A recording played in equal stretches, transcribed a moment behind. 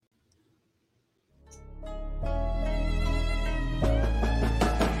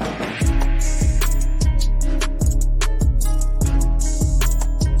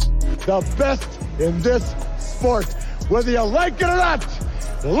the best in this sport. Whether you like it or not,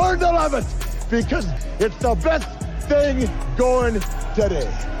 learn to love it because it's the best thing going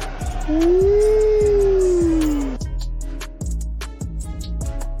today. Woo!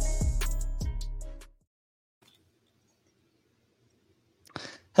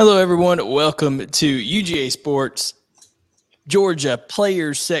 Hello, everyone. Welcome to UGA Sports Georgia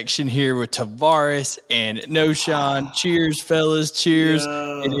Players section here with Tavarres and Knowshon. Cheers, fellas. Cheers.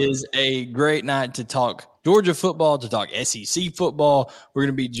 Yeah. It is a great night to talk Georgia football, to talk SEC football. We're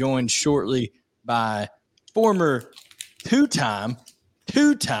going to be joined shortly by former two-time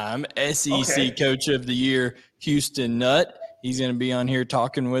SEC Coach of the Year, Houston Nutt. He's going to be on here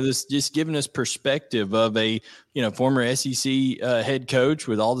talking with us, just giving us perspective of a former SEC head coach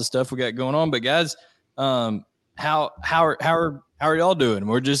with all the stuff we got going on. But guys, how are y'all doing?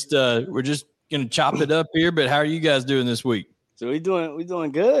 We're just going to chop it up here. But how are you guys doing this week? So we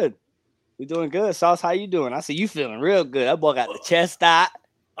doing good. We doing good. Sauce, how you doing? I see you feeling real good. That boy got the chest out.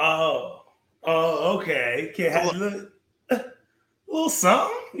 Oh, okay. Can't have a little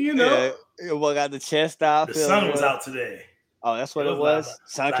something, Yeah, your boy got the chest out. The sun was out today. Oh, that's what it was?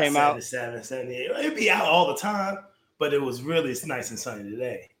 Sun came out? 78. It'd be out all the time, but it was really nice and sunny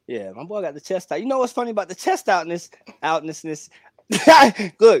today. Yeah, my boy got the chest out. You know what's funny about the chest outness?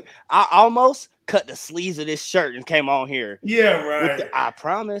 Look, I almost cut the sleeves of this shirt and came on here. Yeah, right. I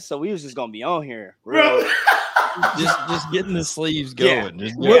promise. So we was just gonna be on here. Bro. just getting the sleeves going.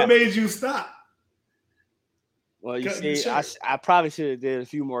 Yeah. What made you stop? Well, you see, I probably should have did a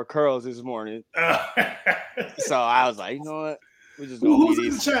few more curls this morning. So I was like, you know what? We're just gonna Who's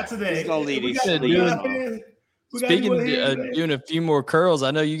in the chat today? Just gonna leave these. Speaking of doing a few more curls,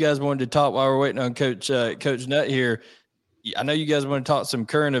 I know you guys wanted to talk while we're waiting on Coach Nutt here. I know you guys want to talk some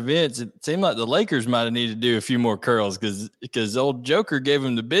current events. It seemed like the Lakers might have needed to do a few more curls because old Joker gave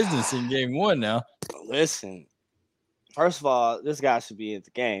him the business in game one now. Listen, first of all, this guy should be at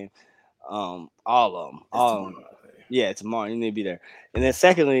the game. All of them. Yeah, tomorrow. You need to be there. And then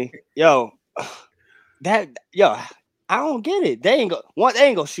secondly, I don't get it. They ain't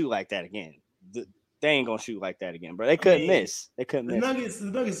gonna shoot like that again. They ain't gonna shoot like that again, bro. They couldn't miss. They couldn't miss. The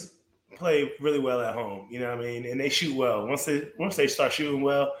Nuggets play really well at home, you know what I mean? And they shoot well. Once they start shooting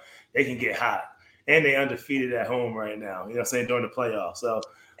well, they can get hot. And they undefeated at home right now, you know what I'm saying, during the playoffs. So,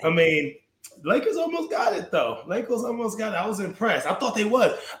 I mean, Lakers almost got it, though. I was impressed. I thought they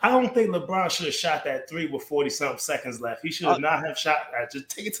would. I don't think LeBron should have shot that three with 40-something seconds left. He should not have shot that. Just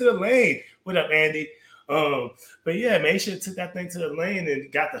take it to the lane. What up, Andy? But yeah, man, he should have took that thing to the lane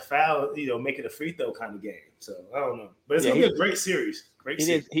and got the foul, make it a free throw kind of game. So I don't know. But it's gonna be a great series.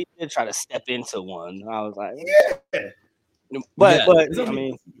 He did try to step into one. I was like, yeah. But I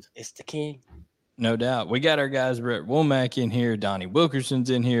mean, it's the king. No doubt. We got our guys Brett Womack in here, Donnie Wilkerson's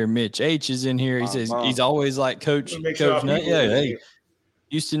in here, Mitch H is in here. He says he's always like Coach Nutt. Yeah, hey.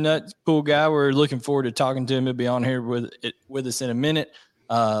 Houston Nutt, cool guy. We're looking forward to talking to him. He'll be on here with us in a minute.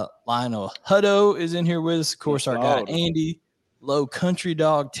 Lionel Hutto is in here with us. Of course, our guy Andy, Low Country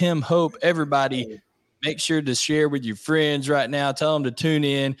Dog, Tim Hope, everybody. Make sure to share with your friends right now. Tell them to tune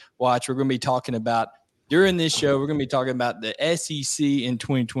in, watch. We're going to be talking about, during this show, we're going to be talking about the SEC in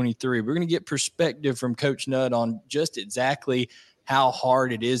 2023. We're going to get perspective from Coach Nutt on just exactly how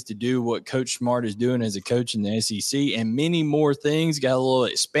hard it is to do what Coach Smart is doing as a coach in the SEC and many more things. Got a little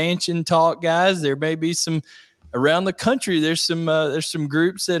expansion talk, guys. There may be some around the country. There's some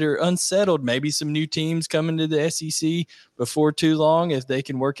groups that are unsettled, maybe some new teams coming to the SEC before too long if they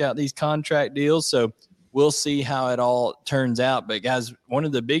can work out these contract deals. So we'll see how it all turns out. But guys, one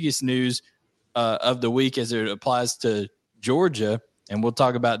of the biggest news of the week as it applies to Georgia, and we'll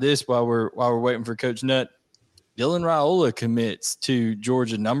talk about this while we're waiting for Coach Nutt. Dylan Raiola commits to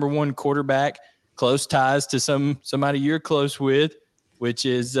Georgia, number one quarterback, close ties to somebody you're close with, which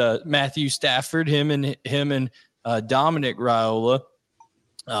is Matthew Stafford. Him and Dominic Raiola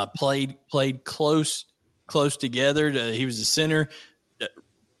played close together. He was the center.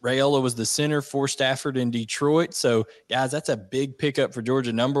 Raiola was the center for Stafford in Detroit. So, guys, that's a big pickup for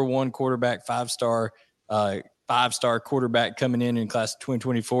Georgia. Number one quarterback, five-star quarterback coming in class of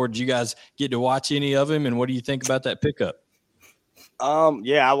 2024. Did you guys get to watch any of him, and what do you think about that pickup?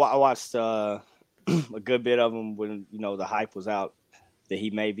 Yeah, I watched a good bit of him when the hype was out that he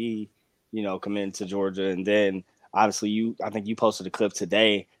may be coming to Georgia, and then obviously I think you posted a clip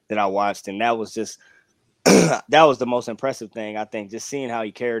today that I watched, and that was just that was the most impressive thing, I think, just seeing how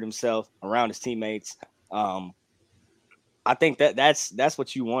he carried himself around his teammates. I think that's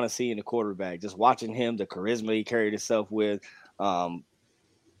what you want to see in a quarterback, just watching him, the charisma he carried himself with.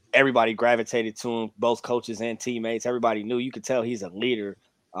 Everybody gravitated to him, both coaches and teammates. Everybody knew. You could tell he's a leader.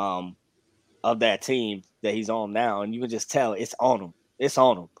 of that team that he's on now, and you can just tell it's on him. It's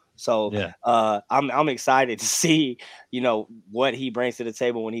on him. So I'm excited to see, what he brings to the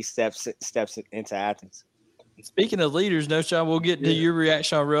table when he steps into Athens. Speaking of leaders, Knowshon, we'll get to your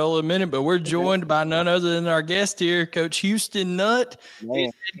reaction on Raul in a minute, but we're joined by none other than our guest here, Coach Houston Nutt.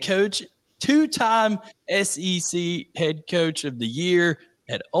 He's head coach, 2-time SEC head coach of the year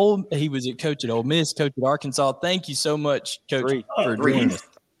he was a coach at Ole Miss, coach at Arkansas. Thank you so much, Coach, for joining us.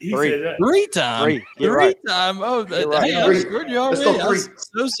 Three-time. Oh, hey, I scored you already. I'm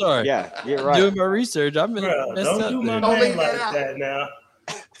so sorry. Yeah, you're right. Doing my research. I've been messed up. Don't do my man like that now.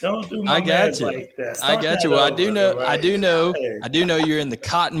 Don't do my man like that. I got you. Well, I do know you're in the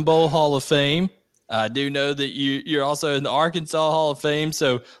Cotton Bowl Hall of Fame. I do know that you're also in the Arkansas Hall of Fame.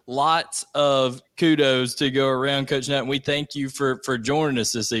 So lots of kudos to go around, Coach Nutt. And we thank you for joining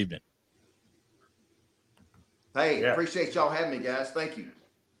us this evening. Hey, appreciate y'all having me, guys. Thank you.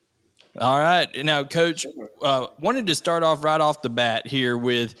 All right. Now, Coach, wanted to start off right off the bat here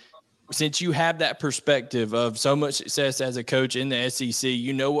with, since you have that perspective of so much success as a coach in the SEC,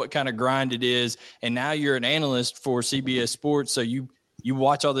 you know what kind of grind it is, and now you're an analyst for CBS Sports, so you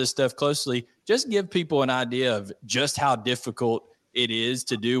watch all this stuff closely. Just give people an idea of just how difficult it is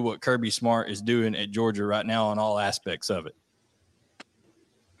to do what Kirby Smart is doing at Georgia right now on all aspects of it.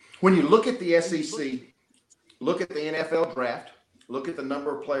 When you look at the SEC, look at the NFL draft, look at the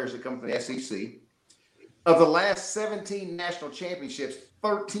number of players that come from the SEC. Of the last 17 national championships,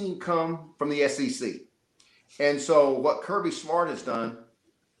 13 come from the SEC. And so what Kirby Smart has done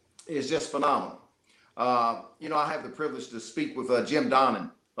is just phenomenal. I have the privilege to speak with Jim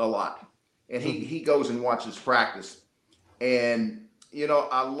Donnan a lot, and he goes and watches practice. And,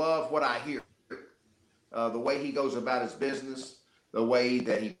 I love what I hear. The way he goes about his business, the way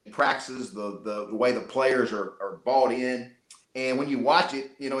that he practices, the way the players are bought in. And when you watch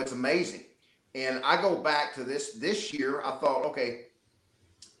it, it's amazing. And I go back to this year, I thought, okay,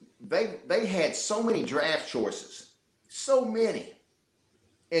 they had so many draft choices, so many.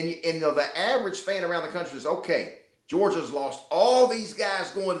 And the average fan around the country is, okay, Georgia's lost all these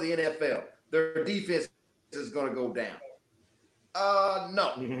guys going to the NFL. Their defense is going to go down.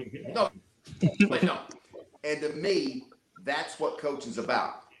 No. And to me, that's what coaching's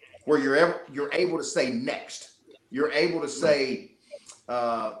about, where you're able to say next. You're able to say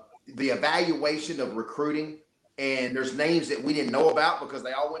the evaluation of recruiting, and there's names that we didn't know about because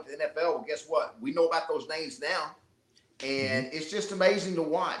they all went to the NFL. Well, guess what? We know about those names now. And it's just amazing to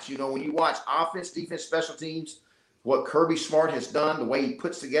watch. When you watch offense, defense, special teams, what Kirby Smart has done, the way he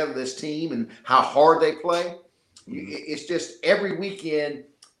puts together this team and how hard they play, it's just every weekend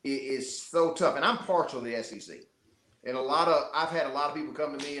is so tough. And I'm partial to the SEC. And I've had a lot of people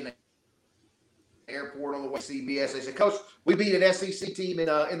come to me in the airport on the way to CBS. They said, Coach, we beat an SEC team in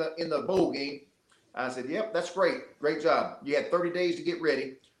the bowl game. I said, yep, that's great. Great job. You had 30 days to get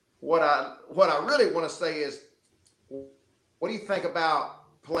ready. What I really want to say is, what do you think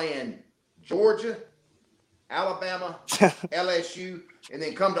about playing Georgia, Alabama, LSU, and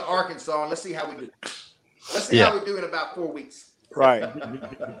then come to Arkansas and let's see how we do. Let's see how we do in about 4 weeks. Right.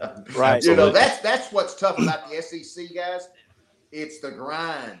 Right. That's what's tough about the SEC, guys. It's the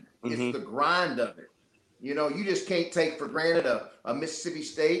grind. It's the grind of it. You just can't take for granted a Mississippi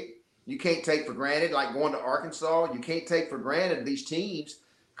State. You can't take for granted like going to Arkansas. You can't take for granted these teams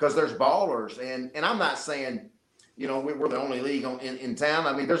because there's ballers. And I'm not saying, we're the only league in town.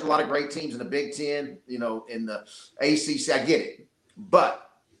 I mean, there's a lot of great teams in the Big Ten, in the ACC. I get it. But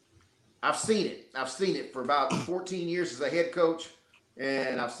I've seen it. I've seen it for about 14 years as a head coach,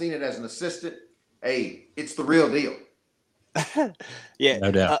 and I've seen it as an assistant. Hey, it's the real deal. Yeah,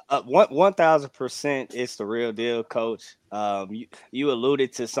 no doubt. 1,000%, it's the real deal, Coach. You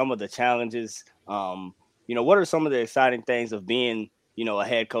alluded to some of the challenges. What are some of the exciting things of being, a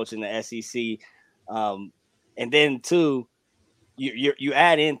head coach in the SEC? And then too, you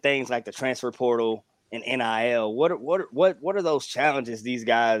add in things like the transfer portal and NIL. What are those challenges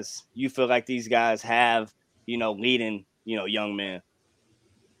you feel like these guys have, leading, young men?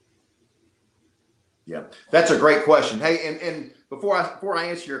 Yeah, that's a great question. Hey, and before I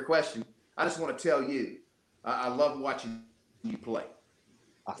answer your question, I just want to tell you, I love watching you play.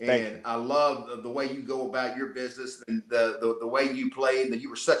 And I love the way you go about your business and the way you play, and that you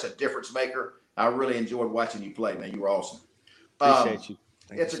were such a difference maker. I really enjoyed watching you play, man. You were awesome. Appreciate you.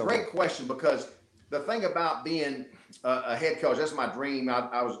 It's a great question because the thing about being a head coach, that's my dream.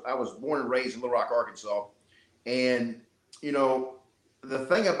 I was born and raised in Little Rock, Arkansas. And, the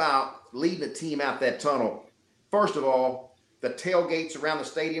thing about leading a team out that tunnel, first of all, the tailgates around the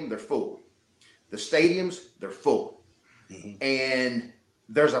stadium, they're full. The stadiums, they're full. And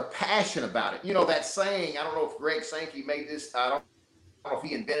there's a passion about it. You know, that saying, I don't know if Greg Sankey made this, I don't know if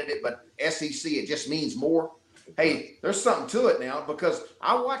he invented it, but SEC, it just means more. Hey, there's something to it now, because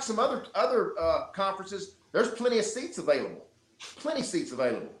I watch some other conferences. There's plenty of seats available.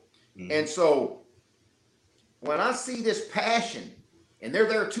 And so when I see this passion, and they're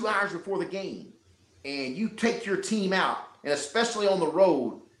there 2 hours before the game, and you take your team out, and especially on the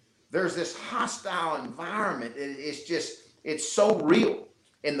road, there's this hostile environment. It's so real,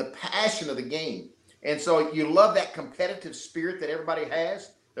 and the passion of the game. And so you love that competitive spirit that everybody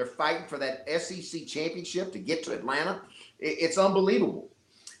has. They're fighting for that SEC championship to get to Atlanta. It's unbelievable.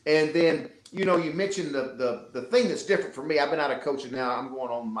 And then, you know, you mentioned the thing that's different for me. I've been out of coaching now. I'm going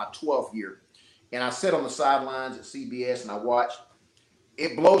on my 12th year. And I sit on the sidelines at CBS and I watch.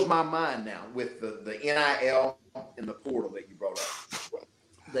 It blows my mind now with the NIL and the portal that you brought up.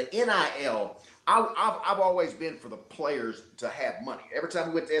 The NIL, I've always been for the players to have money. Every time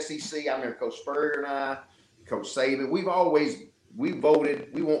we went to SEC, I remember Coach Spurrier and I, Coach Saban, we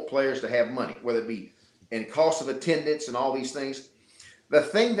voted, we want players to have money, whether it be in cost of attendance and all these things. The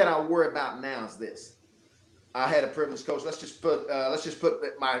thing that I worry about now is this. I had a privileged coach. Let's just put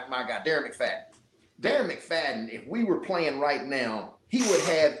my guy, Darren McFadden. Darren McFadden, if we were playing right now, he would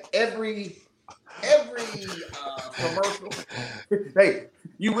have every commercial. Hey,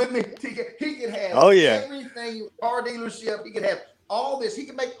 you with me? He could have everything, car dealership. He could have all this. He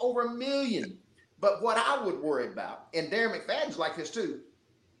could make over $1 million. But what I would worry about, and Darren McFadden's like this too,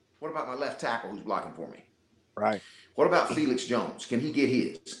 what about my left tackle who's blocking for me? Right. What about Felix Jones? Can he get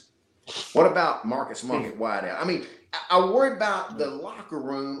his? What about Marcus Monk at wideout? I mean, I worry about the locker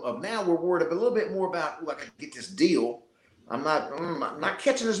room of now. We're worried a little bit more about, I can get this deal. I'm not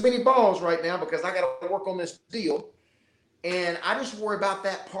catching as many balls right now because I got to work on this deal. And I just worry about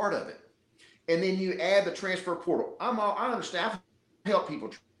that part of it. And then you add the transfer portal. I understand. I've helped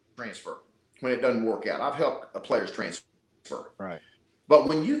people transfer when it doesn't work out. I've helped players transfer. Right. But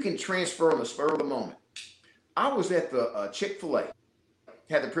when you can transfer on the spur of the moment, I was at the Chick-fil-A,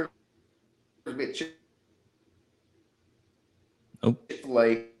 had the privilege to be at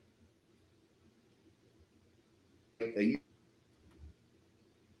Chick-fil-A.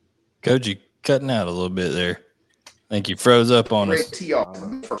 Coach, you cutting out a little bit there. I think you froze up on us.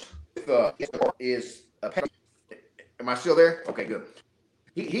 Am I still there? Okay, good.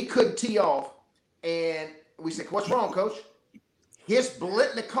 He couldn't tee off, and we said, "What's wrong, Coach?" His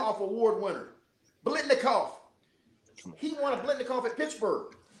Blitnikoff Award winner, Blitnikoff. He won a Blitnikoff at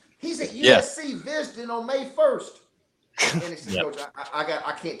Pittsburgh. He's at USC visiting on May 1st. And he said, "Coach,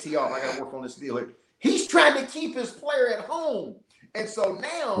 I can't tee off. I got to work on this deal here." He's trying to keep his player at home, and so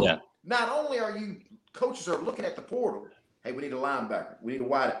now not only are you coaches are looking at the portal. Hey, we need a linebacker. We need a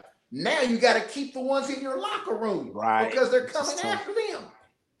wideout. Now you got to keep the ones in your locker room, right? Because they're coming after them.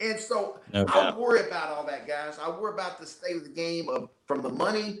 And so I worry about all that, guys. I worry about the state of the game from the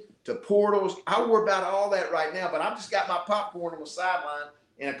money to portals. I worry about all that right now. But I've just got my popcorn on the sideline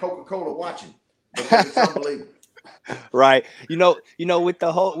and a Coca-Cola watching because it's unbelievable. Right. You know, with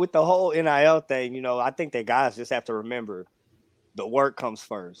the whole NIL thing, I think that guys just have to remember the work comes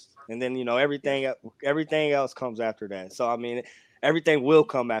first, and then everything else comes after that. So I mean, everything will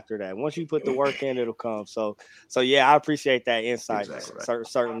come after that. Once you put the work in, it'll come. So yeah, I appreciate that insight. Exactly right.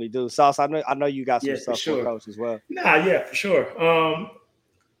 Certainly do. Sauce, I know you got some stuff for Coach as well. Yeah, for sure.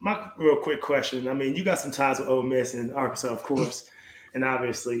 My real quick question. I mean, you got some ties with Ole Miss and Arkansas, of course, and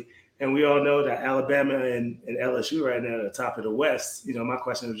obviously, and we all know that Alabama and LSU right now are at the top of the West. My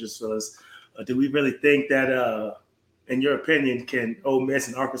question was, do we really think that, in your opinion, can Ole Miss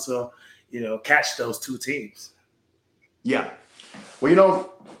and Arkansas, catch those two teams? Yeah.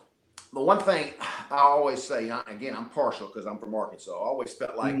 Well, the one thing I always say, again, I'm partial because I'm from Arkansas. I always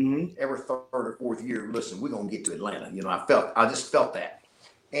felt like every third or fourth year, listen, we're going to get to Atlanta. I just felt that.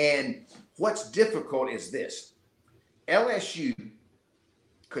 And what's difficult is this. LSU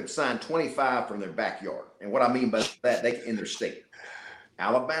could sign 25 from their backyard. And what I mean by that, they can in their state.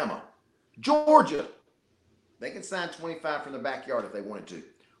 Alabama, Georgia, they can sign 25 from their backyard if they wanted to.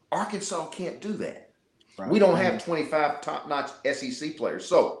 Arkansas can't do that. Right. We don't have 25 top-notch SEC players.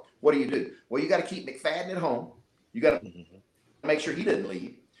 So what do? Well, you got to keep McFadden at home. You got to make sure he doesn't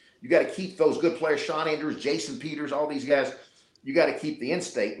leave. You got to keep those good players, Sean Andrews, Jason Peters, all these guys. You got to keep the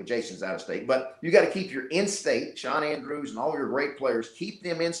in-state, well, Jason's out of state, but you got to keep your in-state, Sean Andrews and all your great players, keep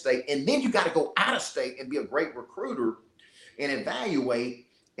them in-state. And then you got to go out of state and be a great recruiter and evaluate.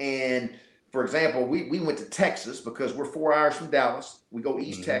 And, for example, we went to Texas because we're 4 hours from Dallas. We go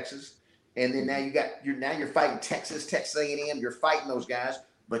East Texas. And then now you're fighting Texas A&M. You're fighting those guys,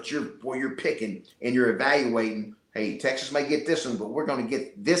 but you're picking and you're evaluating hey, Texas may get this one, but we're going to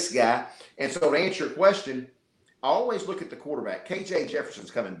get this guy. And so to answer your question, I always look at the quarterback. KJ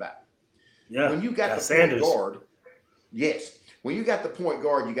Jefferson's coming back. Yeah. When you got the Sanders. point guard, yes. When you got the point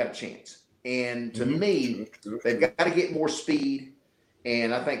guard, you got a chance. And to me, they've got to get more speed.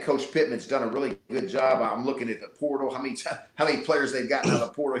 And I think Coach Pittman's done a really good job. I'm looking at the portal. How many players they've gotten out of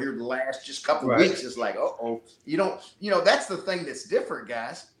the portal here the last just couple of weeks? It's like, that's the thing that's different,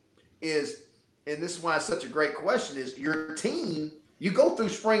 guys, is, and this is why it's such a great question, is your team, you go through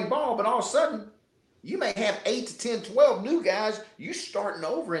spring ball, but all of a sudden you may have 8 to 10, 12 new guys. You starting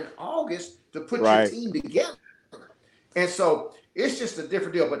over in August to put your team together. And so it's just a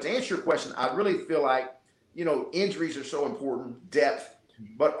different deal. But to answer your question, I really feel like, injuries are so important, depth.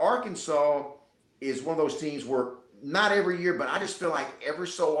 But Arkansas is one of those teams where not every year, but I just feel like every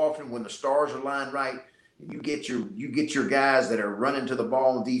so often when the stars are lined right, you get your guys that are running to the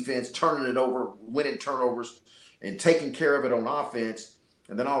ball on defense, turning it over, winning turnovers, and taking care of it on offense.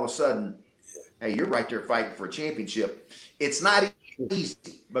 And then all of a sudden, hey, you're right there fighting for a championship. It's not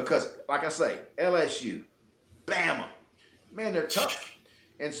easy because, like I say, LSU, Bama, man, they're tough.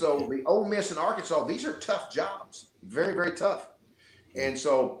 And so the Ole Miss and Arkansas, these are tough jobs, very, very tough. And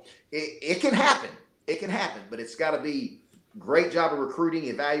so it can happen. It can happen, but it's got to be great job of recruiting,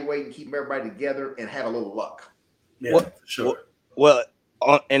 evaluating, keeping everybody together, and have a little luck. Yeah, sure. Well,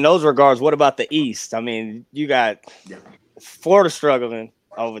 in those regards, what about the East? I mean, you got Florida struggling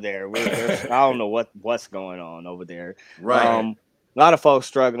over there. I don't know what's going on over there. Right. A lot of folks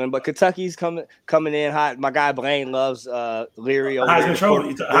struggling, but Kentucky's coming in hot. My guy Blaine loves Leary. My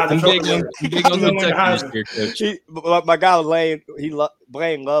guy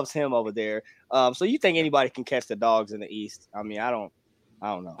Blaine loves him over there. So you think anybody can catch the Dogs in the East? I mean, I don't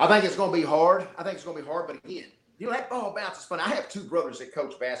know. I think it's going to be hard. But again, that ball bounce is fun. I have two brothers that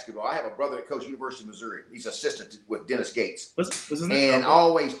coach basketball. I have a brother that coaches University of Missouri. He's assistant with Dennis Gates. What's his name? And I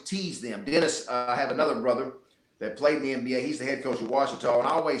always tease them. Dennis, I have another brother that played in the NBA. He's the head coach of Washington. And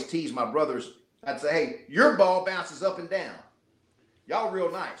I always tease my brothers. I'd say, hey, your ball bounces up and down. Y'all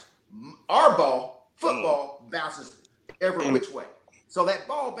real nice. Our ball, football, bounces every which way. So that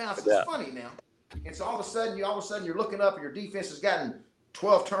ball bounce is funny now. And so all of a sudden you're looking up and your defense has gotten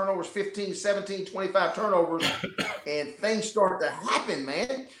 12 turnovers, 15, 17, 25 turnovers, and things start to happen,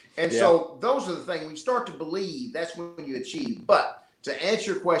 man. And so those are the things. When you start to believe, that's when you achieve. But to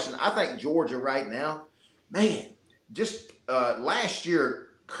answer your question, I think Georgia right now, man, just last year,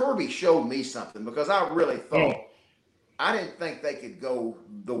 Kirby showed me something because I really thought I didn't think they could go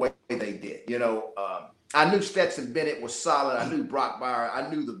the way they did. I knew Stetson Bennett was solid. I knew Brock Bauer. I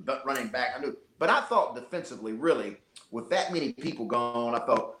knew the running back. But I thought defensively, really, with that many people gone, I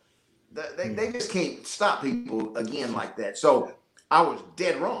thought they just can't stop people again like that. So I was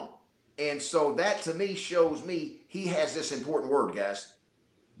dead wrong. And so that to me shows me he has this important word, guys.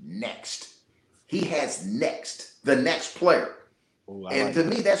 Next. He has next, the next player. Ooh, and to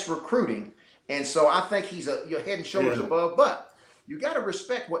me, that's recruiting. And so I think he's head and shoulders above. But you got to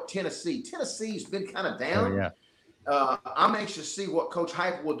respect what Tennessee's been kind of down. I'm anxious to see what Coach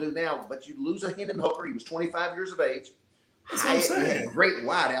Heupel will do now. But you lose a Hendon Hooker. He was 25 years of age. Hyatt had great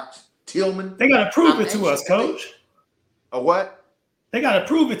wideouts. Tillman. They got to prove it to us, Coach. A what? They got to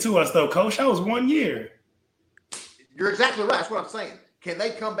prove it to us, though, Coach. That was 1 year. You're exactly right. That's what I'm saying. Can they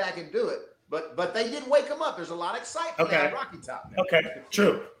come back and do it? But they didn't wake them up. There's a lot of excitement at Rocky Top now. Okay,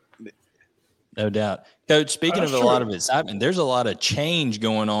 true. No doubt. Coach, speaking of a lot of excitement, there's a lot of change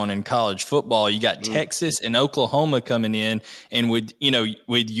going on in college football. You got Texas and Oklahoma coming in, and with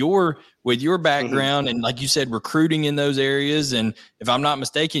your background and like you said, recruiting in those areas, and if I'm not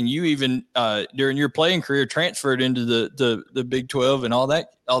mistaken, you even during your playing career transferred into the Big 12 and all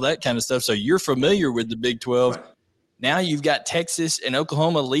that kind of stuff. So you're familiar with the Big 12. Right. Now you've got Texas and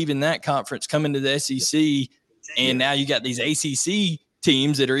Oklahoma leaving that conference, coming to the SEC, and now you got these ACC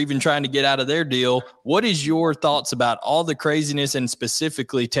teams that are even trying to get out of their deal. What is your thoughts about all the craziness and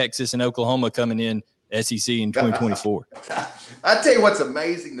specifically Texas and Oklahoma coming in SEC in 2024? I tell you what's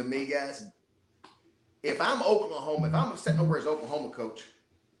amazing to me, guys. If I'm Oklahoma, if I'm sitting over as Oklahoma coach,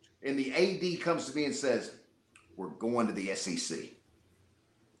 and the AD comes to me and says, "We're going to the SEC,"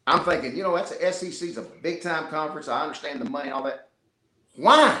 I'm thinking, that's a SEC's a big time conference. I understand the money and all that.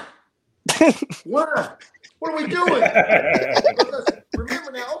 Why? Why? What are we doing? Because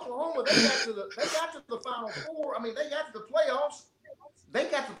remember now, Oklahoma, they got to the Final Four. I mean, they got to the playoffs. They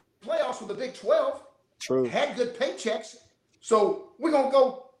got to the playoffs with the Big 12. True. Had good paychecks. So we're gonna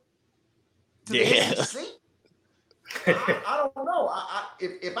go to the SEC. I don't know.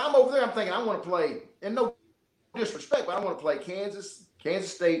 If I'm over there, I'm thinking I want to play. And no disrespect, but I want to play Kansas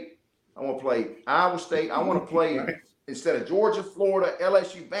State, I want to play Iowa State. I want to play instead of Georgia, Florida,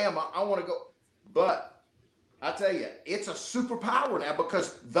 LSU, Bama. I want to go. But I tell you, it's a superpower now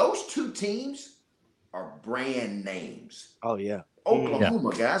because those two teams are brand names. Oh, yeah.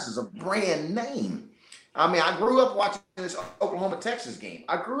 Oklahoma, guys, is a brand name. I mean, I grew up watching this Oklahoma-Texas game.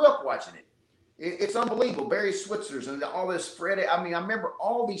 I grew up watching it. It's unbelievable. Barry Switzer's and all this Freddie. I mean, I remember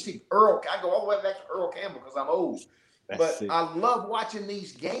all these things. Earl, I go all the way back to Earl Campbell because I'm old. But I love watching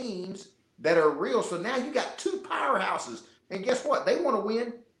these games that are real. So now you got two powerhouses. And guess what? They want to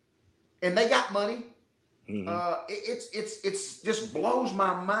win. And they got money. It's just blows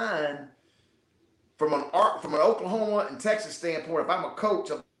my mind from an Oklahoma and Texas standpoint. If I'm a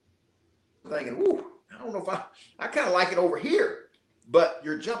coach, I'm thinking, ooh, I don't know if I kind of like it over here. But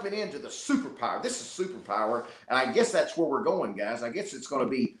you're jumping into the superpower. This is superpower. And I guess that's where we're going, guys. I guess it's going to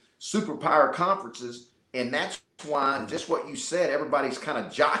be superpower conferences. And that's why, just what you said, everybody's kind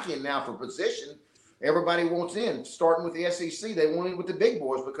of jockeying now for position. Everybody wants in. Starting with the SEC, they want in with the big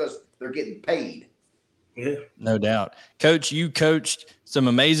boys because they're getting paid. Yeah, no doubt. Coach, you coached some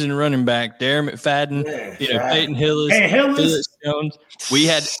amazing running back, Darren McFadden, Peyton Hillis, Felix Jones. We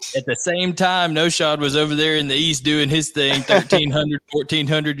had at the same time, Knowshon was over there in the East doing his thing, 1,300,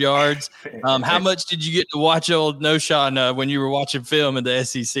 1,400 yards. How much did you get to watch old Knowshon when you were watching film in the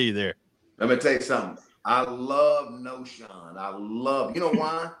SEC there? Let me tell you something. I love Knowshon. You know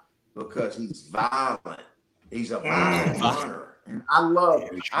why? Because he's violent. He's a violent runner. And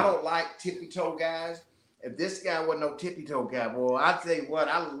I don't like tippy-toe guys. If this guy wasn't no tippy-toe guy, well, I tell you what,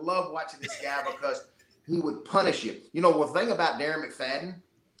 I love watching this guy because he would punish you. You know, one thing about Darren McFadden,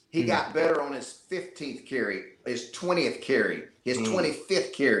 he got better on his 15th carry, his 20th carry, his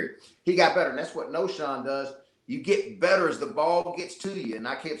 25th carry. He got better, and that's what Knowshon does. You get better as the ball gets to you. And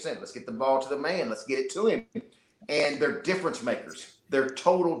I kept saying, let's get the ball to the man. Let's get it to him. And they're difference makers. They're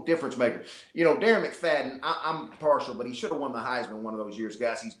total difference makers. You know, Darren McFadden, I'm partial, but he should have won the Heisman one of those years,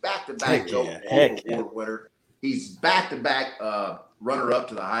 guys. He's back-to-back Award winner. He's back-to-back runner-up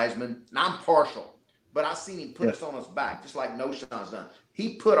to the Heisman. And I'm partial, but I've seen him put us on his back, just like Knowshon's done.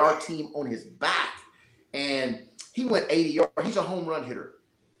 He put our team on his back, and he went 80 yards. He's a home run hitter.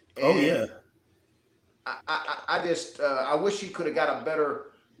 And I wish he could have got a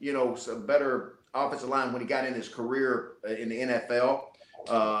better, some better offensive line when he got in his career in the NFL,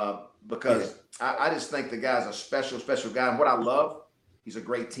 because I just think the guy's a special guy. And what I love, he's a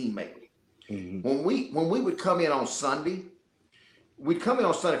great teammate. When we would come in on Sunday,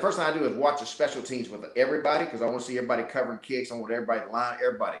 first thing I do is watch the special teams with everybody because I want to see everybody covering kicks. I want everybody to line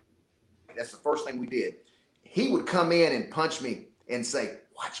everybody. That's the first thing we did. He would come in and punch me and say,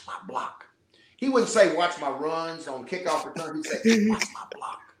 watch my block. He wouldn't say, watch my runs on kickoff return. He'd say, watch my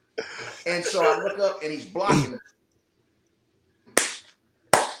block. And so I look up and he's blocking.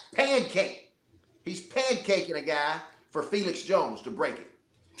 Pancake. He's pancaking a guy for Felix Jones to break it.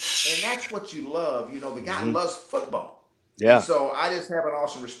 And that's what you love. The guy loves football. Yeah. And so I just have an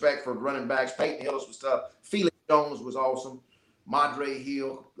awesome respect for running backs. Peyton Hillis was tough. Felix Jones was awesome. Madre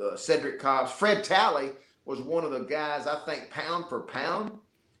Hill, Cedric Cobbs. Fred Talley was one of the guys, I think, pound for pound.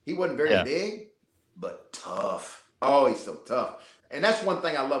 He wasn't very big, but tough. Oh, he's so tough. And that's one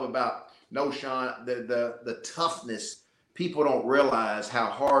thing I love about Knowshon, the toughness. People don't realize how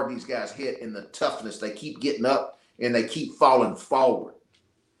hard these guys hit and the toughness. They keep getting up and they keep falling forward.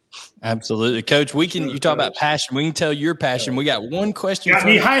 Absolutely. Coach, you talk about passion. We can tell your passion. We got one question. Got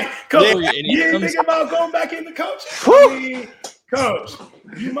me hyped. Coach, you ain't thinking about going back into coaching? Coach,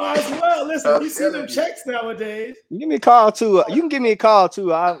 you might as well. Listen, you see them checks nowadays. You give me a call too. You can give me a call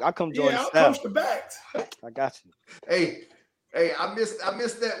too. I'll come join the staff. I'll coach the backs. I got you. Hey, I missed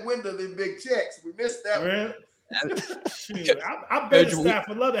that window, the big checks. We missed that one. I bet the staff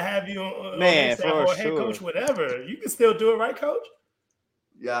would love to have you on staff or head coach, whatever. You can still do it, right, Coach?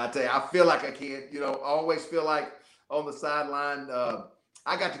 Yeah, I tell you, I feel like I can. I always feel like on the sideline.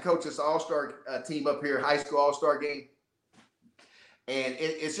 I got to coach this all-star team up here, high school all-star game. And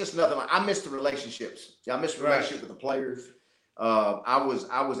it's just nothing. I miss the relationships. I miss the relationship with the players. I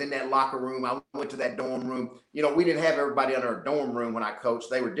was in that locker room. I went to that dorm room. We didn't have everybody under a dorm room when I coached.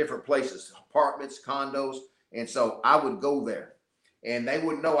 They were different places, apartments, condos. And so I would go there. And they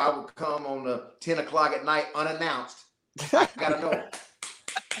would know I would come on the 10 o'clock at night unannounced. I got to know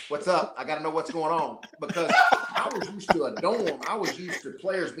what's up. I got to know what's going on. Because I was used to a dorm. I was used to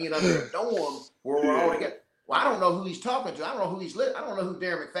players being under a dorm where we're all together. Well, I don't know who he's talking to. I don't know who he's living. I don't know who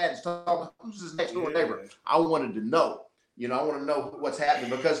Darren McFadden's talking to. Who's his next door neighbor? I wanted to know. I want to know what's happening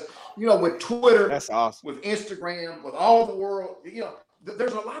because, with Twitter, that's awesome. With Instagram, with all the world,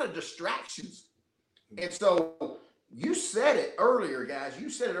 there's a lot of distractions. And so you said it earlier, guys. You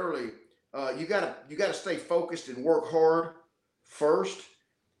said it earlier. You gotta stay focused and work hard first.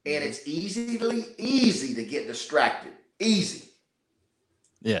 And it's easy to get distracted. Easy.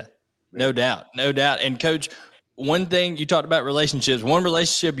 Yeah, no doubt. And Coach, one thing you talked about relationships. One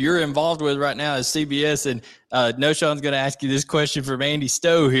relationship you're involved with right now is CBS. And Knowshon's going to ask you this question from Andy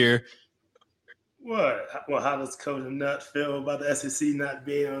Stowe here. What? Well, how does Coach Nutt feel about the SEC not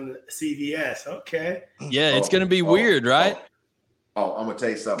being on the CBS? Okay. Yeah, it's going to be weird, right? I'm going to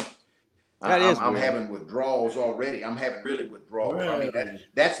tell you something. I'm having withdrawals already. I'm having really withdrawals. Really? I mean,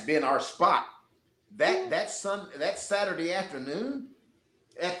 that's been our spot. That Saturday afternoon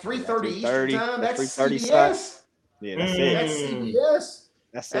at 3:30 Eastern time. That's CBS. Yeah, that's it. That's CBS.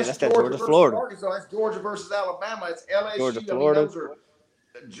 That's it. That's Georgia, Florida. Arkansas. That's Georgia versus Alabama. It's LSU. Georgia, Florida.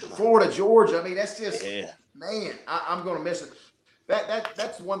 Florida, Georgia. I mean, that's just man. I'm going to miss it.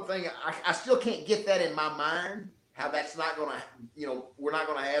 That's one thing. I still can't get that in my mind. How that's not going to, we're not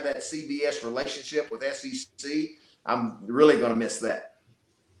going to have that CBS relationship with SEC. I'm really going to miss that.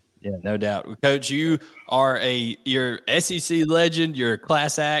 Yeah, no doubt. Coach, you're SEC legend, you're a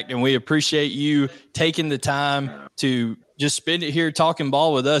class act, and we appreciate you taking the time to just spend it here talking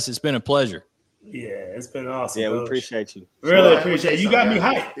ball with us. It's been a pleasure. Yeah, it's been awesome. Yeah, Coach. We appreciate you. Really appreciate you. You got me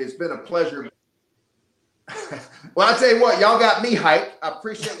hyped. It's been a pleasure. Well, I tell you what, y'all got me hyped. I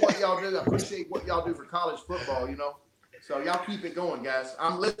appreciate what y'all do. I appreciate what y'all do for college football, So y'all keep it going, guys.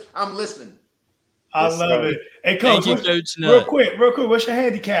 I'm listening. I love it. Hey, Coach, real quick, what's your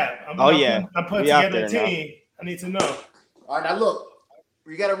handicap? I'm putting together a team. I need to know. All right, now look,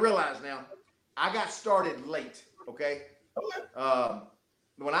 you got to realize now, I got started late, okay?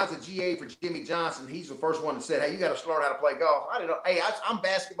 When I was a GA for Jimmy Johnson, he's the first one that said, hey, you got to learn how to play golf. I didn't know. Hey, I'm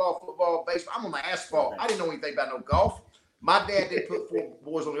basketball, football, baseball. I'm on the asphalt. I didn't know anything about no golf. My dad did put 4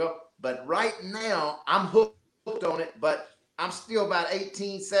 boys on the golf. But right now, I'm hooked on it. But I'm still about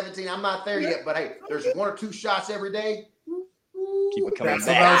 18, 17. I'm not there yet. But, hey, there's 1 or 2 shots every day. Keep it coming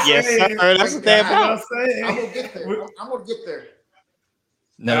back. Yes, sir. That's what they're about. I'm going to get there. I'm going to get there.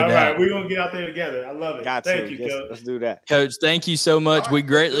 No doubt. All right, we're going to get out there together. I love it. Thank you, Coach. Let's do that. Coach, thank you so much. We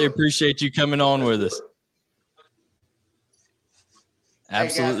greatly appreciate you coming on with us.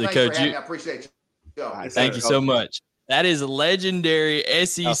 Absolutely, hey guys, Coach. I appreciate you. Thank you so much. That is a legendary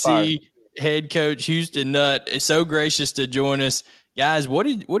SEC head coach, Houston Nutt. Is so gracious to join us. Guys, what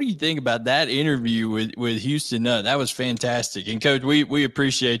do you think about that interview with Houston Nutt? That was fantastic. And, Coach, we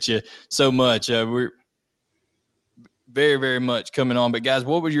appreciate you so much. We're very, very much coming on. But, guys,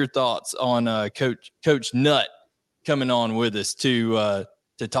 what were your thoughts on Coach Nutt coming on with us to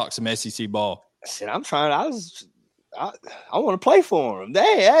talk some SEC ball? Shit, I want to play for him.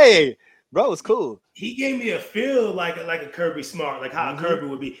 Hey, bro, it's cool. He gave me a feel like a Kirby Smart, like how Kirby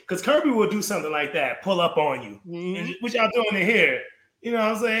would be. Because Kirby would do something like that, pull up on you. And what y'all doing in here? You know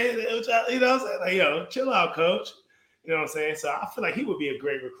what I'm saying? Like, chill out, coach. You know what I'm saying? So I feel like he would be a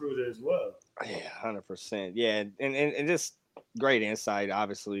great recruiter as well. Yeah, 100%. Yeah, and just great insight,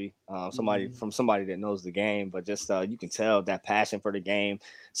 obviously. Somebody that knows the game, but just you can tell that passion for the game.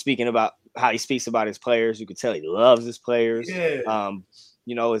 Speaking about how he speaks about his players, you can tell he loves his players. Yeah.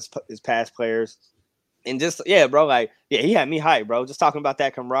 His past players, and just bro, he had me hyped, bro. Just talking about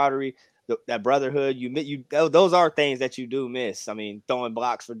that camaraderie, that brotherhood. Those are things that you do miss. I mean, throwing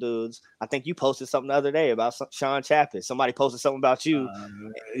blocks for dudes. I think you posted something the other day about Sean Chappis. Somebody posted something about you,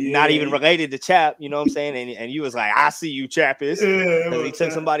 not even related to Chap. You know what I'm saying? And you was like, I see you, Chappis, because he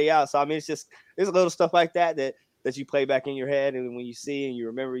took somebody out. So I mean, it's little stuff like that you play back in your head, and when you see and you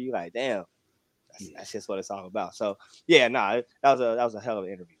remember, you like, damn, that's just what it's all about. So that was a hell of an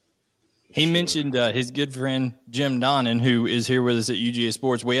interview. He mentioned his good friend Jim Donnan, who is here with us at UGA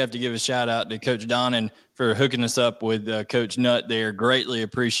Sports. We have to give a shout out to Coach Donnan for hooking us up with Coach Nutt there. Greatly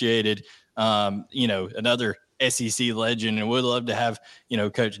appreciated. Another SEC legend, and we'd love to have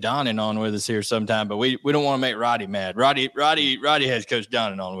Coach Donnan on with us here sometime. But we don't want to make Roddy mad. Roddy has Coach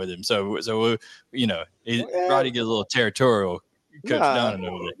Donnan on with him, so Roddy gets a little territorial. Coach Donnan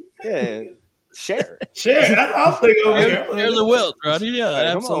over there. Yeah. Share. I'll take over here. Share the wealth, Roddy. Yeah,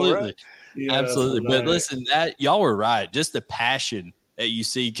 absolutely. On, yeah, absolutely. But listen, y'all were right. Just the passion that you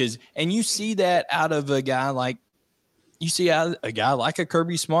see, and you see that out of a guy like a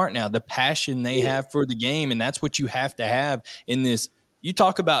Kirby Smart now, the passion they have for the game, and that's what you have to have in this. You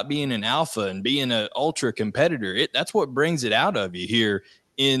talk about being an alpha and being an ultra competitor. That's what brings it out of you here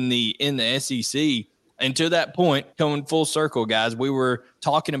in the SEC. And to that point, coming full circle, guys, we were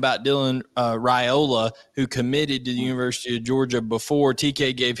talking about Dylan Raiola, who committed to the University of Georgia before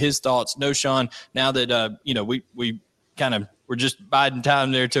TK gave his thoughts. Knowshon, now that, we kind of were just biding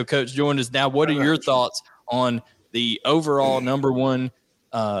time there till Coach joined us. Now, what are your thoughts on the overall number one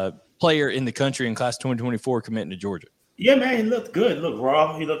player in the country in class 2024 committing to Georgia. Yeah, man, he looked good. He looked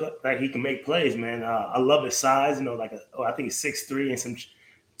raw. He looked like he can make plays, man. I love his size. You know, I think he's 6'3" and some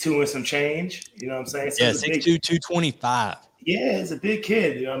 2 and some change. You know what I'm saying? So yeah, 6'2", 225. Yeah, he's a big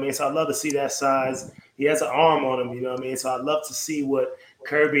kid. You know what I mean? So I love to see that size. He has an arm on him. You know what I mean? So I'd love to see what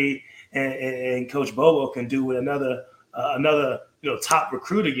Kirby and Coach Bobo can do with another top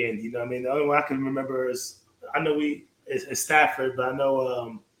recruit again. You know what I mean? The only one I can remember is it's Stafford, but I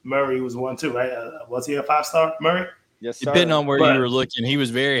know Murray was one too, right? Was he a 5-star, Murray? Yes, sir. Depending on where you were looking, he was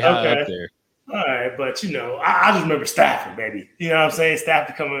very high up there. All right, but I just remember Stafford, baby. You know what I'm saying?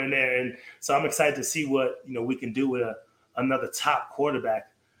 Stafford coming in there, and so I'm excited to see what we can do with another top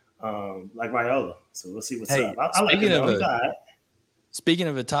quarterback like Raiola. So we'll see what's up. I like it. Speaking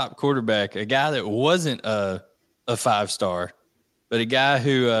of a top quarterback, a guy that wasn't a 5-star, but a guy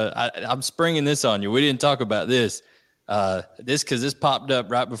who I'm springing this on you. We didn't talk about this. Because this popped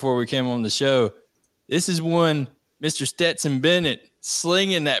up right before we came on the show. This is one Mr. Stetson Bennett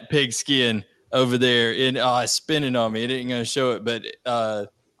slinging that pigskin over there. It's spinning on me. It ain't going to show it, but I'll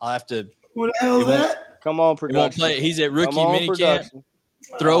have to. What the hell is that? Come on, production. He's at rookie minicamp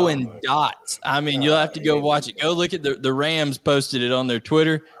throwing dots. I mean, you'll have to go watch it. Go look at the Rams posted it on their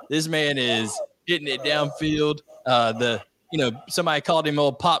Twitter. This man is hitting it downfield. Somebody called him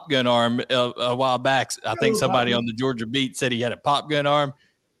old pop gun arm a while back. I think somebody on the Georgia beat said he had a pop gun arm.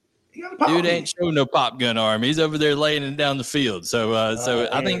 Dude ain't showing no pop gun arm. He's over there laying it down the field. So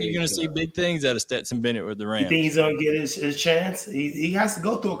I think you're going to see big things out of Stetson Bennett with the Rams. You think he's going to get his chance? He has to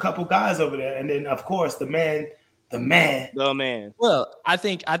go through a couple guys over there, and then of course the man. Well, I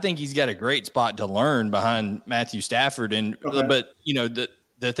think he's got a great spot to learn behind Matthew Stafford, but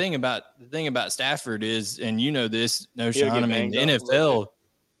the thing about Stafford is, and this, Knowshon, I mean,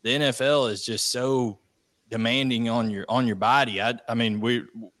 the NFL is just so demanding on your body. I mean,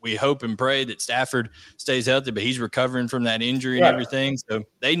 we hope and pray that Stafford stays healthy, but he's recovering from that injury and everything. So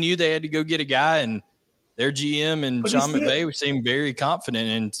they knew they had to go get a guy, and their GM and Sean McVay seemed very confident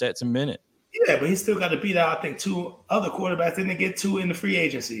in Stetson Bennett. Yeah, but he still got to beat out, I think, 2 other quarterbacks. Didn't they get 2 in the free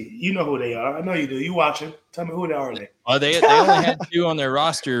agency? You know who they are. I know you do. You watching. Tell me who they are. They only had 2 on their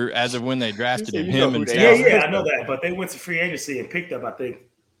roster as of when they drafted him. Yeah, I know that. But they went to free agency and picked up, I think,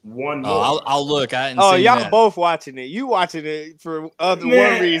 1 more. I'll look. I y'all that. Both watching it. You watching it for one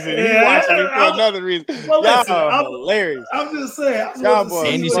reason. He watching it for another reason. Well, y'all hilarious. I'm just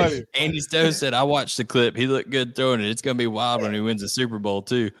saying. Andy Stowe said, I watched the clip. He looked good throwing it. It's going to be wild when he wins the Super Bowl,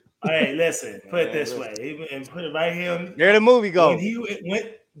 too. Hey, listen. Put it this way, and put it right here. There the movie goes. If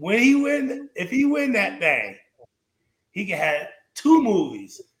he win that thing, he can have 2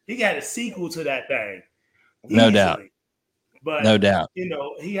 movies. He got a sequel to that thing. No doubt. But no doubt.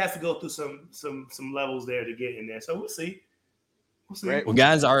 He has to go through some levels there to get in there. So we'll see. Well,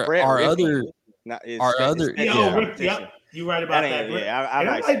 guys, our other. You're right about that.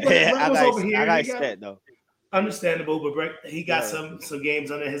 I like Stet though. Understandable, but he got some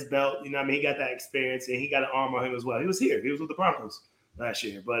games under his belt. You know what I mean? He got that experience, and he got an arm on him as well. He was here. He was with the Broncos last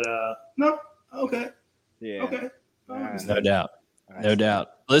year. But no, okay. Yeah. Okay. No doubt. No doubt.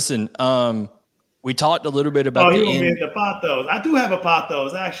 Listen, we talked a little bit about the Pathos. I do have a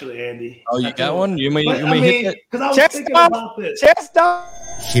Pathos, actually, Andy. Oh, you got one? You mean hit that? Because I was thinking about this.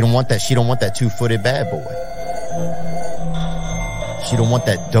 She don't want that 2-footed bad boy. She don't want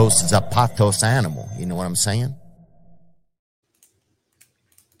that Dos Zapatos animal. You know what I'm saying?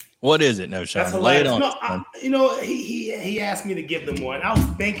 What is it, Knowshon? Lay it on. No, he asked me to give them one. I was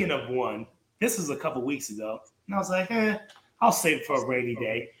thinking of one. This was a couple weeks ago. And I was like, I'll save it for a rainy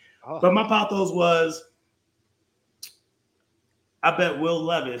day. Oh. But my pathos was, I bet Will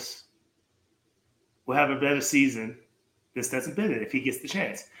Levis will have a better season than Stetson Bennett if he gets the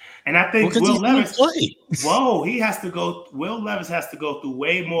chance. And I think Will Levis Will Levis has to go through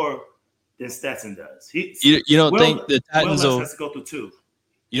way more than Stetson does. You don't think the Titans will has to go through 2.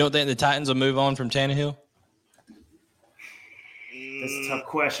 You don't think the Titans will move on from Tannehill? That's a tough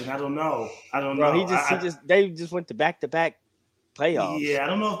question. I don't know. They just went to back-to-back playoffs. Yeah, I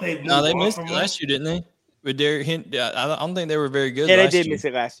don't know if they. They missed it last year, didn't they? With Derrick Henry, I don't think they were very good. Yeah, they did miss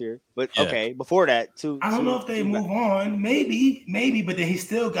it last year, but okay, before that too. I don't know if they move on. Maybe, but then he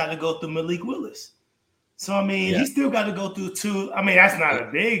still got to go through Malik Willis. So I mean, he still got to go through 2. I mean, that's not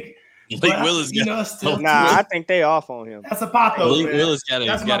a big. Malik Willis, still. I think they off on him. That's a pathos. Malik Willis got to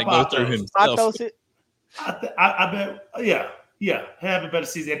go through himself. I bet. Yeah, he'll have a better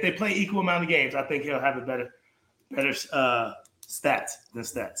season if they play equal amount of games. I think he'll have a better stats than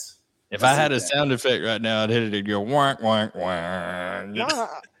Stats. If I had a sound effect right now, I'd hit it. It'd go wank wank wank.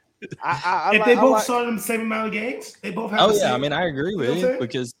 If they both started in the same amount of games, they both have. I mean, I agree with you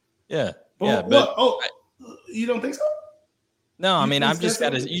because Yeah. But, yeah. But you don't think so? No, I mean,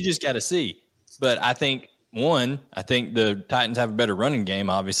 you just got to see. But I think the Titans have a better running game,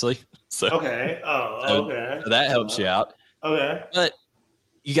 obviously. So okay. So that helps you out. Okay. But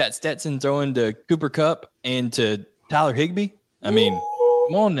you got Stetson throwing to Cooper Kupp and to Tyler Higbee. I mean,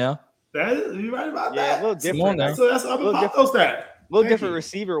 come on now. You're right about that. Yeah, a little different. So that's I'm gonna pop that. A little different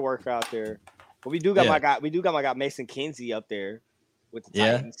receiver work out there. But we do got my guy Mason Kinsey up there with the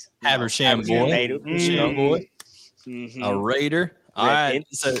Titans. Habersham boy. A Raider. All right.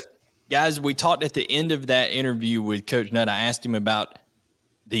 So, guys, we talked at the end of that interview with Coach Nutt. I asked him about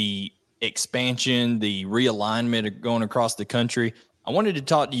the expansion, the realignment of going across the country. I wanted to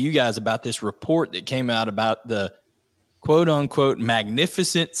talk to you guys about this report that came out about the quote-unquote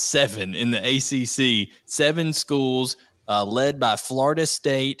Magnificent Seven in the ACC. 7 schools led by Florida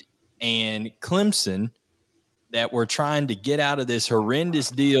State and Clemson that were trying to get out of this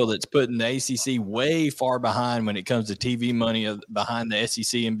horrendous deal that's putting the ACC way far behind when it comes to TV money behind the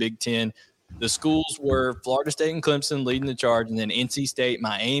SEC and Big Ten. The schools were Florida State and Clemson leading the charge, and then NC State,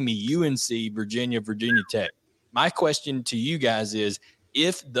 Miami, UNC, Virginia Tech. My question to you guys is,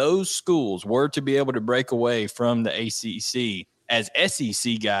 if those schools were to be able to break away from the ACC as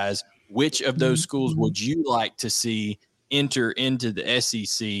SEC guys, which of those schools would you like to see enter into the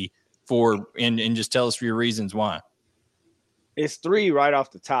SEC and just tell us your reasons why? It's 3 right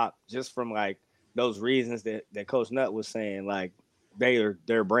off the top, just from like those reasons that Coach Nutt was saying, like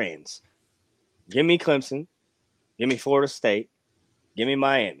they're brands. Give me Clemson, give me Florida State, give me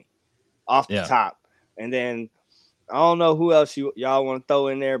Miami off the top. And then I don't know who else y'all want to throw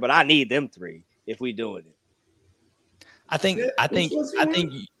in there, but I need them 3 if we doing it. I think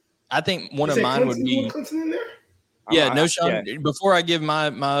one of mine would be Clemson in there? Yeah, Knowshon. Yeah. Before I give my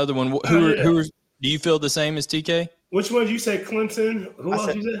other one, who do you feel the same as TK? Which one did you say? Clemson. Who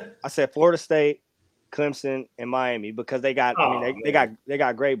else you said? I said Florida State, Clemson, and Miami because they got. They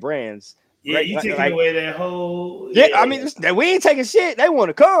got great brands. Yeah, you taking away that whole. Yeah, I mean we ain't taking shit. They want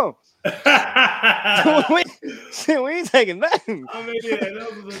to come. we ain't taking nothing. I mean, yeah,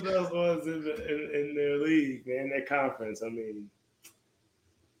 those are the best ones in their league, man. Their conference. I mean,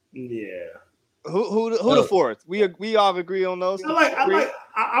 yeah. Who the fourth? We all agree on those.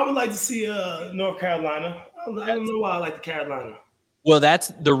 I would like to see North Carolina. I don't know why I like the Carolina. Well, that's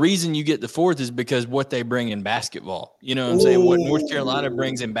the reason you get the fourth is because what they bring in basketball. You know what I'm saying? What North Carolina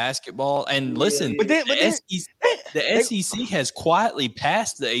brings in basketball. And listen, the SEC has quietly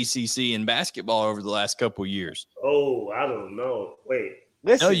passed the ACC in basketball over the last couple of years. Oh, I don't know. Wait.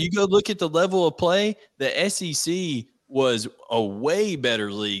 Listen. No, you go look at the level of play. The SEC was a way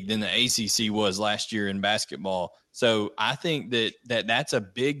better league than the ACC was last year in basketball. So I think that's a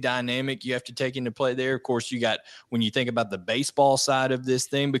big dynamic you have to take into play there. Of course, you got when you think about the baseball side of this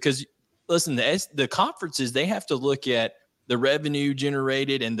thing, because listen, the conferences, they have to look at the revenue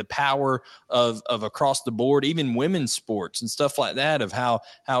generated and the power of across the board, even women's sports and stuff like that, of how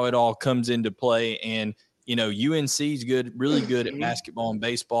it all comes into play. And you know, UNC is good, really good at basketball and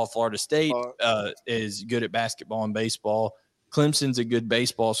baseball. Florida State is good at basketball and baseball. Clemson's a good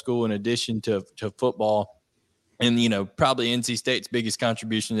baseball school in addition to football. And, you know, probably NC State's biggest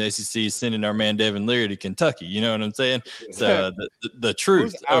contribution to the SEC is sending our man Devin Leary to Kentucky. You know what I'm saying? So the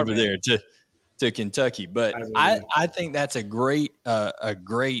truth over there to Kentucky. But I think that's a great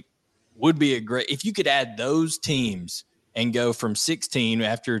if you could add those teams and go from 16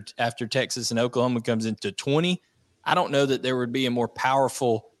 after Texas and Oklahoma comes into 20, I don't know that there would be a more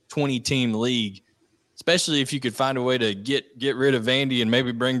powerful 20-team league, especially if you could find a way to get rid of Vandy and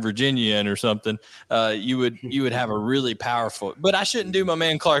maybe bring Virginia in or something. You would have a really powerful. But I shouldn't do my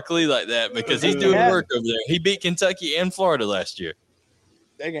man Clark Lee like that because he's doing work over there. He beat Kentucky and Florida last year.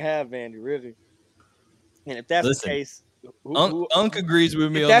 They can have Vandy, really. And if that's the case, Unc agrees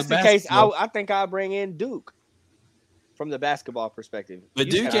with me. If that's the case, I think I'll bring in Duke. From the basketball perspective.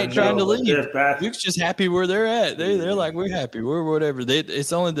 But Duke ain't trying to leave. Duke's just happy where they're at. They're like, we're happy. We're whatever.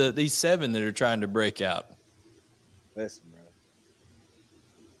 It's only these 7 that are trying to break out. Listen, bro.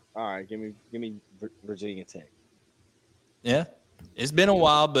 All right, give me Virginia Tech. Yeah. It's been a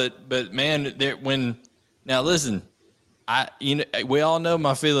while, but man, now listen, we all know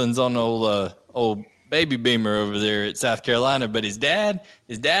my feelings on old baby Beamer over there at South Carolina, but his dad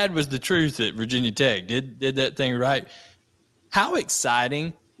was the truth at Virginia Tech. Did that thing right. How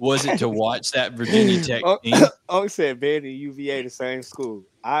exciting was it to watch that Virginia Tech team? I said Vandy and UVA the same school.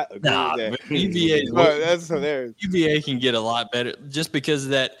 I agree with that. UVA, that's hilarious. UVA can get a lot better just because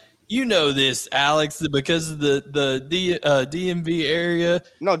of that. You know this, Alex, because of the DMV area.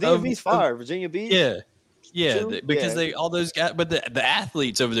 No, DMV's fire. Virginia Beach. Yeah. Yeah, because they all those guys, but the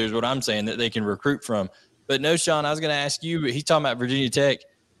athletes over there is what I'm saying that they can recruit from. But Knowshon, I was going to ask you. He's talking about Virginia Tech.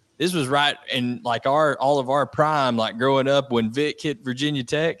 This was right in like all of our prime, like growing up when Vic hit Virginia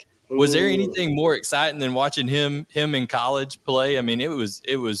Tech. Was there anything more exciting than watching him in college play? I mean, it was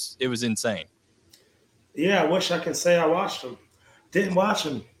insane. Yeah, I wish I could say I watched him. Didn't watch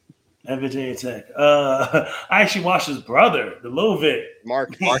him at Virginia Tech. I actually watched his brother, the little Vic.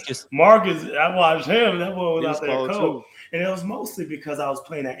 Marcus. I watched him. That boy was out there cold. Too. And it was mostly because I was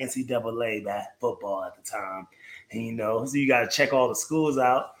playing that NCAA football at the time. And so you got to check all the schools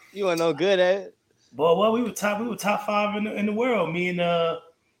out. You weren't no good at it. Boy, well, we were top 5 in the world. Me and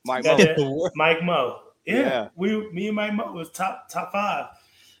Mike Mo. Yeah. Me and Mike Mo was top 5.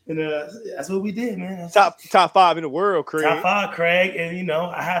 And that's what we did, man. Top 5 in the world, Craig. Top 5, Craig. And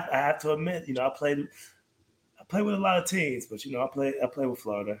I have to admit, I played with a lot of teams, but I play with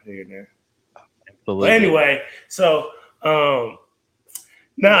Florida here and there. But anyway, so I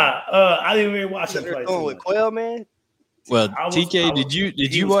didn't really watch him play. Going with Quail, man. Well, TK,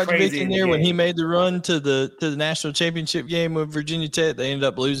 did you watch Vic in there when he made the run to the national championship game with Virginia Tech? They ended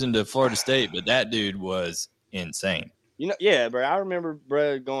up losing to Florida State, but that dude was insane. Yeah, bro. I remember,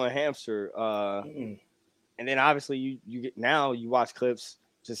 bro, going hamster. And then obviously you watch clips,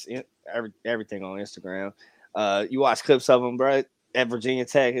 just everything on Instagram. You watch clips of him, bro, at Virginia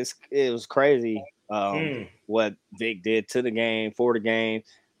Tech. It was crazy what Vic did to the game, for the game.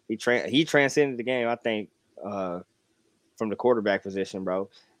 He transcended the game, I think, from the quarterback position, bro.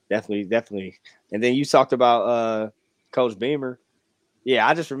 Definitely. And then you talked about Coach Beamer. Yeah,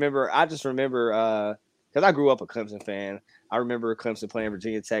 I just remember because I grew up a Clemson fan. I remember Clemson playing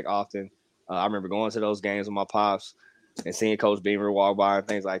Virginia Tech often. I remember going to those games with my pops and seeing Coach Beamer walk by and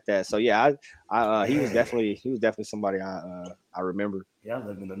things like that. So yeah, he was definitely somebody I remember. Yeah, I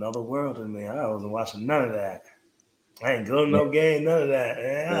lived in another world, and man, I wasn't watching none of that. I ain't going to no game, none of that.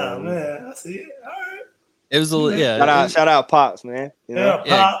 Man, I see it. All right. It was Shout out Pops, man.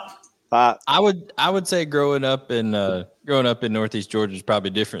 Pop. I would say growing up in Northeast Georgia is probably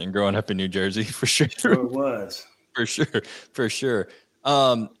different than growing up in New Jersey for sure. Sure it was. For sure.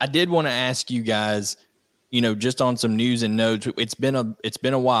 I did want to ask you guys, just on some news and notes. It's been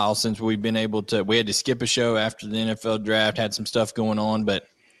a while since we had to skip a show after the NFL draft, had some stuff going on, but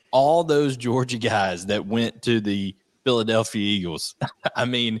all those Georgia guys that went to the Philadelphia Eagles, I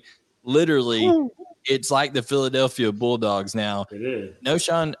mean, literally, it's like the Philadelphia Bulldogs now. It is.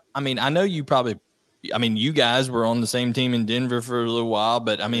 Knowshon, I mean, I know you guys were on the same team in Denver for a little while,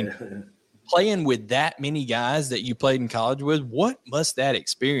 but I mean, playing with that many guys that you played in college with, what must that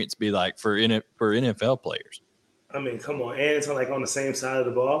experience be like for NFL players? I mean, come on. And it's like on the same side of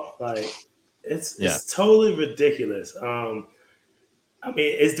the ball. Like, it's totally ridiculous. I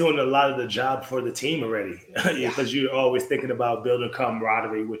mean, it's doing a lot of the job for the team already because you're always thinking about building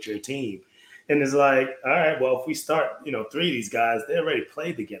camaraderie with your team. And it's like, all right, well, if we start, 3 of these guys, they already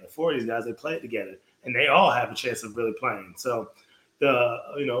played together. 4 of these guys, they played together. And they all have a chance of really playing. So,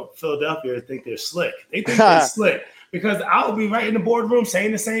 Philadelphia think they're slick. They think they're slick because I'll be right in the boardroom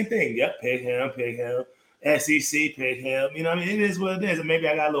saying the same thing. Yep, pick him. SEC, pick him. I mean, it is what it is. And maybe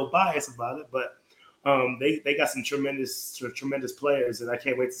I got a little bias about it, but they got some tremendous players, and I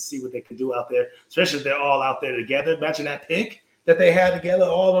can't wait to see what they can do out there, especially if they're all out there together. Imagine that pick that they had together,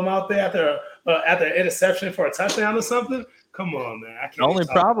 all of them out there after an interception for a touchdown or something. Come on, man. I can't. The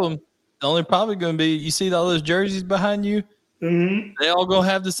only problem going to be, you see all those jerseys behind you? Mm-hmm. They all going to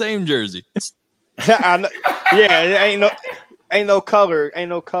have the same jersey. I know. Yeah, ain't no color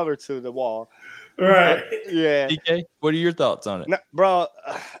to the wall. Right. Yeah. DK, what are your thoughts on it? No, bro,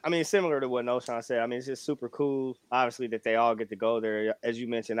 I mean, similar to what Knowshon said. I mean, it's just super cool, obviously, that they all get to go there. As you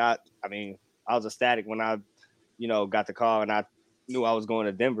mentioned, I was ecstatic when I, got the call and I knew I was going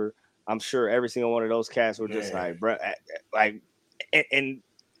to Denver. I'm sure every single one of those cats were just like, bro, like, and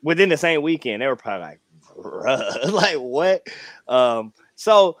within the same weekend, they were probably like, bruh, like what?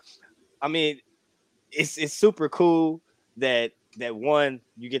 So, I mean, it's super cool that one,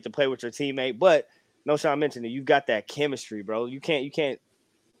 you get to play with your teammate, but Knowshon mentioned that you got that chemistry, bro. You can't.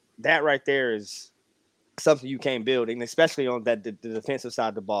 That right there is something you can't build, and especially on the defensive side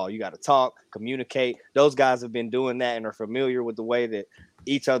of the ball, you got to talk, communicate. Those guys have been doing that and are familiar with the way that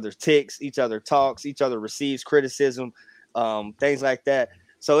each other ticks, each other talks, each other receives criticism, things like that.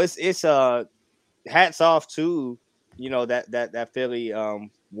 So it's hats off to that Philly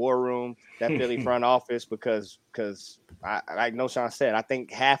war room, that Philly front office, because I, like Knowshon said, I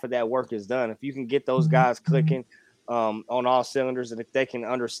think half of that work is done. If you can get those guys clicking on all cylinders, and if they can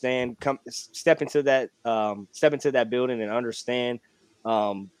understand, step into that building and understand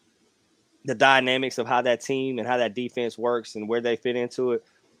the dynamics of how that team and how that defense works and where they fit into it,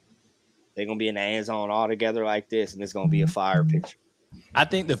 they're going to be in the end zone all together like this, and it's going to be a fire picture. I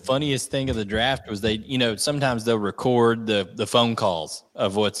think the funniest thing of the draft was they, sometimes they'll record the phone calls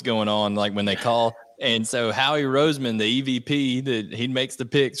of what's going on, like when they call. And so Howie Roseman, the EVP, he makes the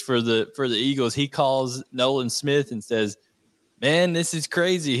picks for the Eagles. He calls Nolan Smith and says, "Man, this is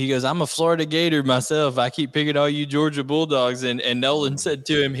crazy." He goes, "I'm a Florida Gator myself. I keep picking all you Georgia Bulldogs." And Nolan said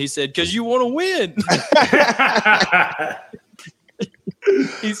to him, he said, "'Cause you want to win."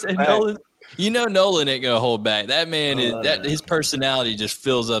 He said, "Nolan, Nolan ain't gonna hold back. That man his personality just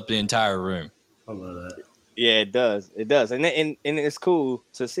fills up the entire room." I love that. Yeah, it does. It does. And it's cool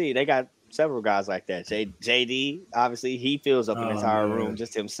to see. They got several guys like that. JD, obviously, he fills up an entire room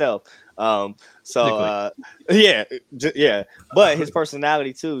just himself. Yeah. But his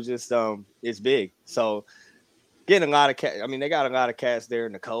personality too, just it's big. So getting a lot of cats. I mean, they got a lot of cats there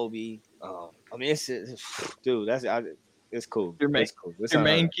in the Kobe. It's cool.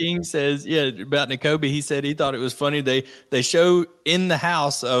 Jermaine King says, about N'Kobe. He said he thought it was funny. They show in the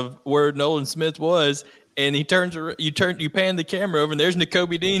house of where Nolan Smith was, and he turns. You pan the camera over, and there's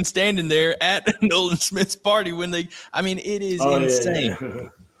N'Kobe Dean standing there at Nolan Smith's party when they. I mean, it is insane. Yeah.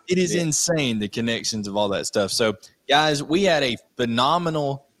 It is insane, the connections of all that stuff. So, guys, we had a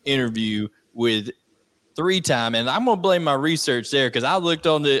phenomenal interview with 3-time, and I'm gonna blame my research there because I looked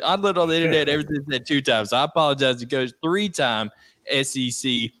on the internet. Everything said 2 times. So I apologize to Coach. 3-time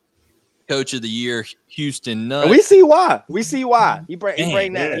SEC Coach of the Year, Houston Nutt. We see why. He bring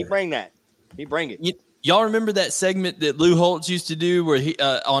it. Y'all remember that segment that Lou Holtz used to do where he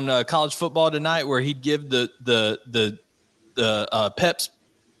on College Football Tonight, where he'd give the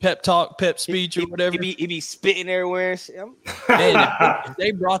pep talk, pep speech, or whatever. He'd be spitting everywhere. Man, if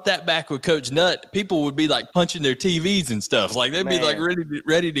they brought that back with Coach Nutt, people would be like punching their TVs and stuff. Like they'd be like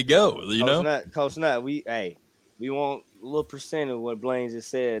ready to go. Coach Nutt, we want a little percent of what Blaine just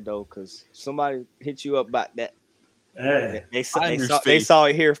said though, because somebody hit you up about that. Hey, they saw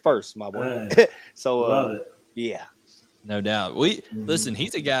it here first, my boy. Hey, so love it. Yeah. No doubt. Listen,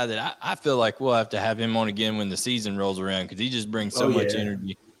 he's a guy that I feel like we'll have to have him on again when the season rolls around because he just brings so much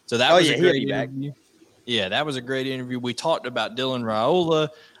energy. So that was a great interview. Yeah, that was a great interview. We talked about Dylan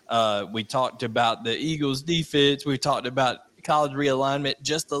Raiola. We talked about the Eagles defense. We talked about college realignment,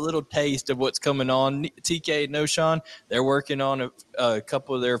 just a little taste of what's coming on. TK and Knowshon, they're working on a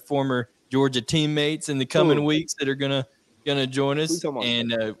couple of their former Georgia teammates in the coming weeks that are gonna join us,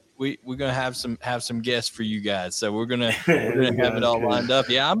 and we're gonna have some guests for you guys. So we're gonna have it all lined up.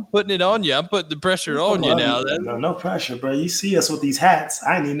 Yeah, I'm putting it on you. I'm putting the pressure on you now. No pressure, bro. You see us with these hats.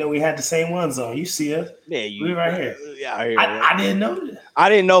 I didn't even know we had the same ones on. You see us? Yeah, we right here. Yeah, I didn't know that. I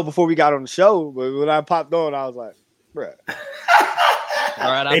didn't know before we got on the show, but when I popped on, I was like, bro.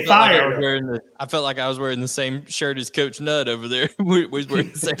 All right, I felt like I was wearing the same shirt as Coach Nutt over there. We was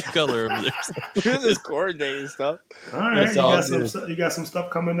wearing the same color over there. This coordinating stuff. All right, you got some stuff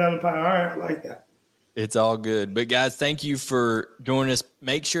coming down the pipe. All right, I like that. It's all good. But, guys, thank you for joining us.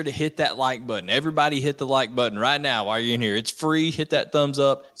 Make sure to hit that like button. Everybody hit the like button right now while you're in here. It's free. Hit that thumbs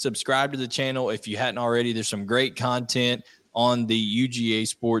up. Subscribe to the channel if you hadn't already. There's some great content on the UGA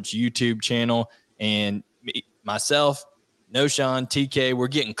Sports YouTube channel. And myself, Knowshon, TK, we're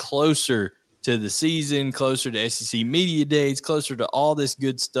getting closer to the season, closer to SEC Media Days, closer to all this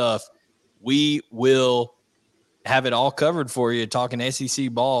good stuff. We will have it all covered for you, talking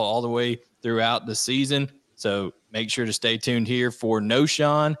SEC ball all the way throughout the season. So make sure to stay tuned here for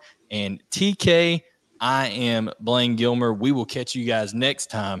Knowshon and TK. I am Blaine Gilmer. We will catch you guys next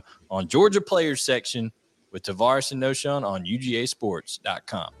time on Georgia Players Section with Tavarres and Knowshon on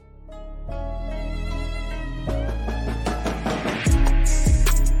UGAsports.com.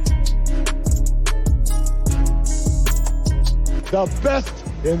 The best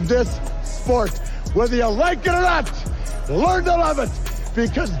in this sport. Whether you like it or not, learn to love it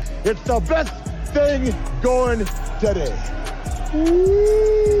because it's the best thing going today.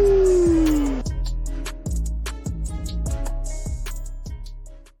 Woo!